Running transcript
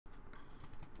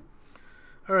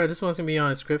Alright, this one's going to be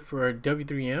on a script for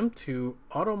w3m to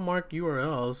auto mark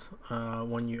URLs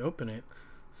when you open it.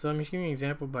 So I'm just giving you an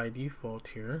example by default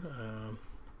here.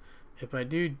 If I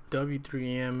do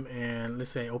w3m and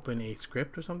let's say open a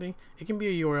script or something, it can be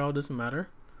a URL, doesn't matter.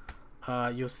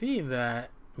 You'll see that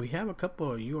we have a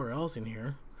couple of URLs in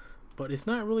here, but it's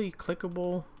not really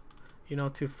clickable,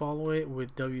 to follow it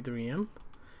with w3m.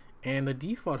 And the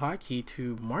default hotkey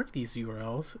to mark these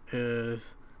URLs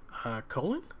is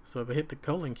colon. So if I hit the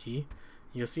colon key,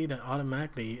 you'll see that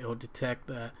automatically it'll detect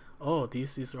that, oh,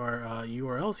 these are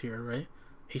URLs here, right?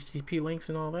 HTTP links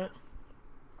and all that.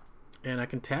 And I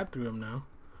can tab through them now,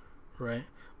 right?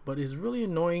 But it's really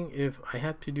annoying if I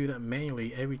have to do that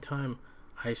manually every time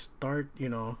I start,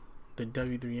 the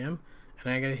w3m,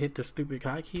 and I gotta hit the stupid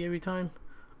hotkey every time.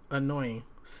 Annoying.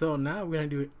 So now we're gonna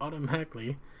do it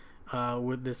automatically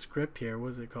with this script here. What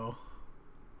is it called?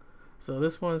 So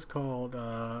this one's called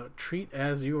treat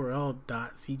as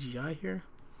url.cgi here,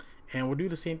 and we'll do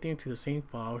the same thing to the same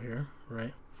file here,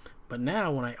 right? But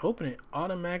now when I open it,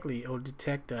 automatically it'll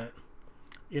detect that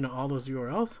all those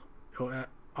URLs, it'll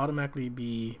automatically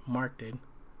be marked.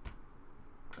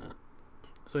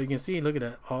 So you can see, look at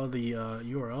that, all the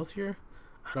URLs here.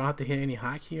 I don't have to hit any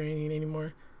hotkey or anything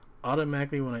anymore.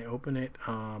 Automatically when I open it,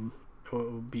 it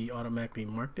will be automatically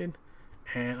marked, and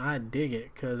I dig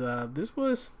it because this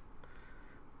was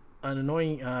an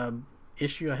annoying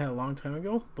issue I had a long time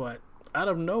ago, but out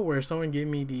of nowhere someone gave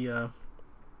me the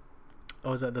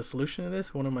the solution to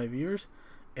this, one of my viewers,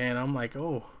 and I'm like,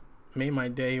 oh, made my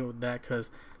day with that,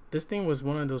 because this thing was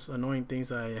one of those annoying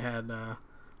things I had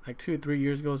like 2 or 3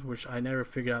 years ago, which I never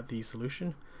figured out the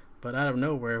solution. But out of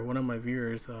nowhere, one of my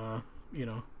viewers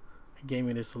gave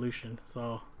me this solution. So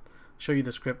I'll show you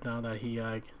the script now that he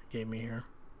gave me here.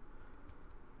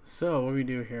 So what we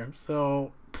do here,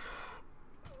 so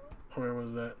where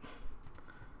was that?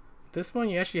 This one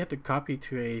you actually have to copy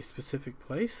to a specific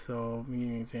place. So let me give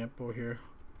you an example here.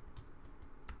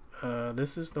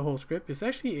 This is the whole script. It's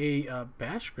actually a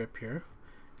bash script here,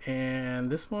 and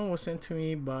this one was sent to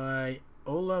me by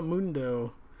Ola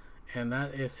Mundo, and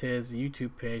that is his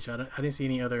YouTube page. I didn't see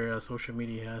any other social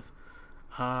media he has.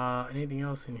 Anything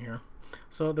else in here?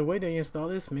 So the way to install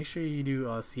this, make sure you do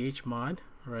chmod,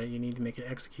 right? You need to make it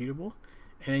executable,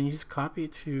 and then you just copy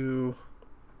it to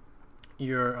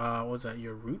your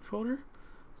your root folder.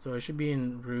 So it should be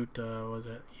in root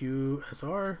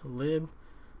usr lib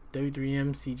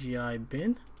w3m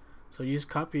cgi-bin. So you just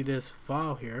copy this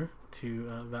file here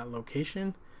to that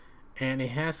location, and it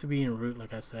has to be in root.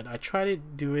 Like I said, I tried to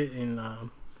do it in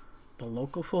the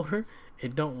local folder.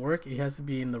 It don't work. It has to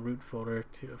be in the root folder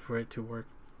for it to work.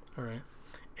 All right,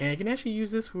 and you can actually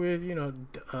use this with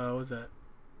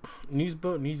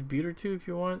Newsbeater too if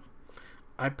you want.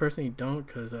 I personally don't,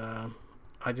 because I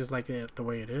just like it the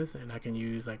way it is, and I can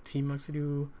use like tmux to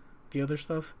do the other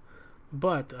stuff.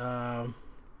 But what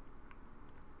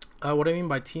I mean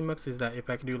by tmux is that if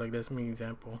I can do like this, give me an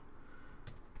example,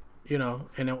 and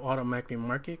it'll automatically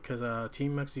mark it, because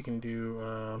tmux you can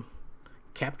do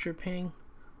capture ping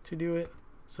to do it.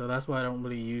 So that's why I don't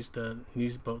really use the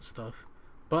newsboat stuff.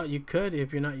 But you could,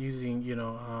 if you're not using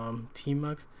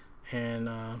tmux, and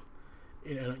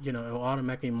it'll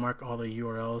automatically mark all the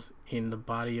URLs in the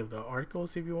body of the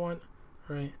articles if you want,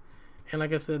 right? And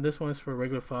like I said, this one's for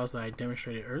regular files that I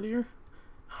demonstrated earlier.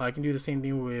 I can do the same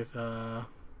thing with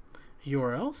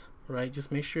URLs, right? Just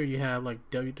make sure you have like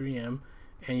w3m,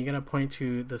 and you're gonna point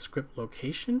to the script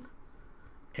location,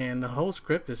 and the whole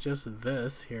script is just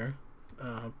this here,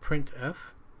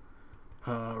 printf.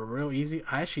 Real easy.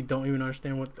 I actually don't even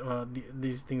understand what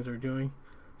these things are doing,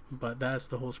 but that's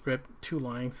the whole script, 2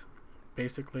 lines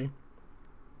basically.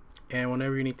 And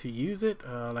whenever you need to use it,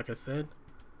 like I said,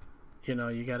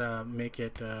 you gotta make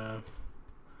it you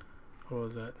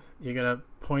gotta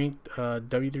point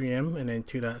w3m and then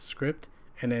to that script,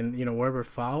 and then wherever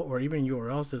file or even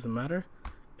URLs, doesn't matter,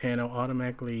 and it'll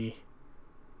automatically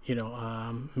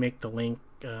make the link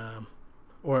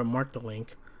or mark the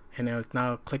link, and now it's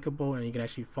now clickable, and you can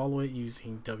actually follow it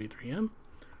using w3m.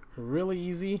 Really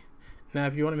easy. Now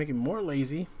if you want to make it more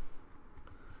lazy,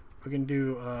 we can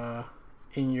do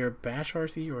in your bash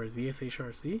RC or ZSH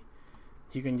RC,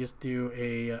 you can just do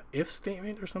a if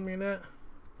statement or something like that.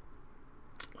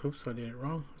 Oops, I did it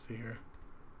wrong. Let's see here.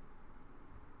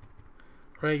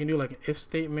 Right, you can do like an if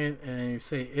statement, and you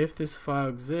say if this file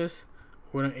exists,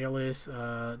 we're gonna alias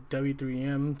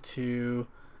w3m to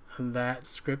that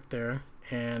script there,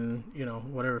 and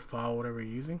whatever file, whatever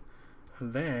you're using.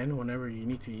 And then whenever you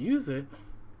need to use it,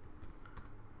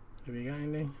 do we got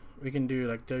anything? We can do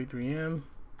like w3m.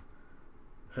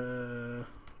 What the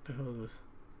hell is this?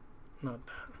 Not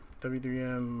that.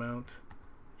 w3m mount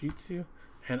gotbletu,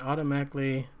 and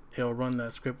automatically it'll run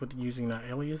that script with using that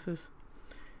aliases.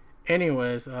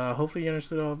 Anyways, hopefully you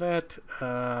understood all that.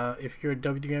 If you're a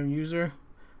w3m user,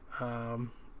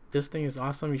 this thing is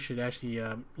awesome. You should actually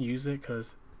use it,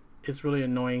 because it's really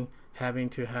annoying having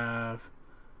to have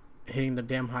hitting the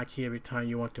damn hotkey every time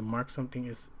you want to mark something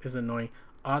is annoying.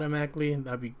 Automatically,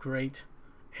 that'd be great.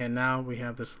 And now we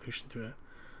have the solution to it.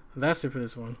 That's it for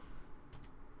this one.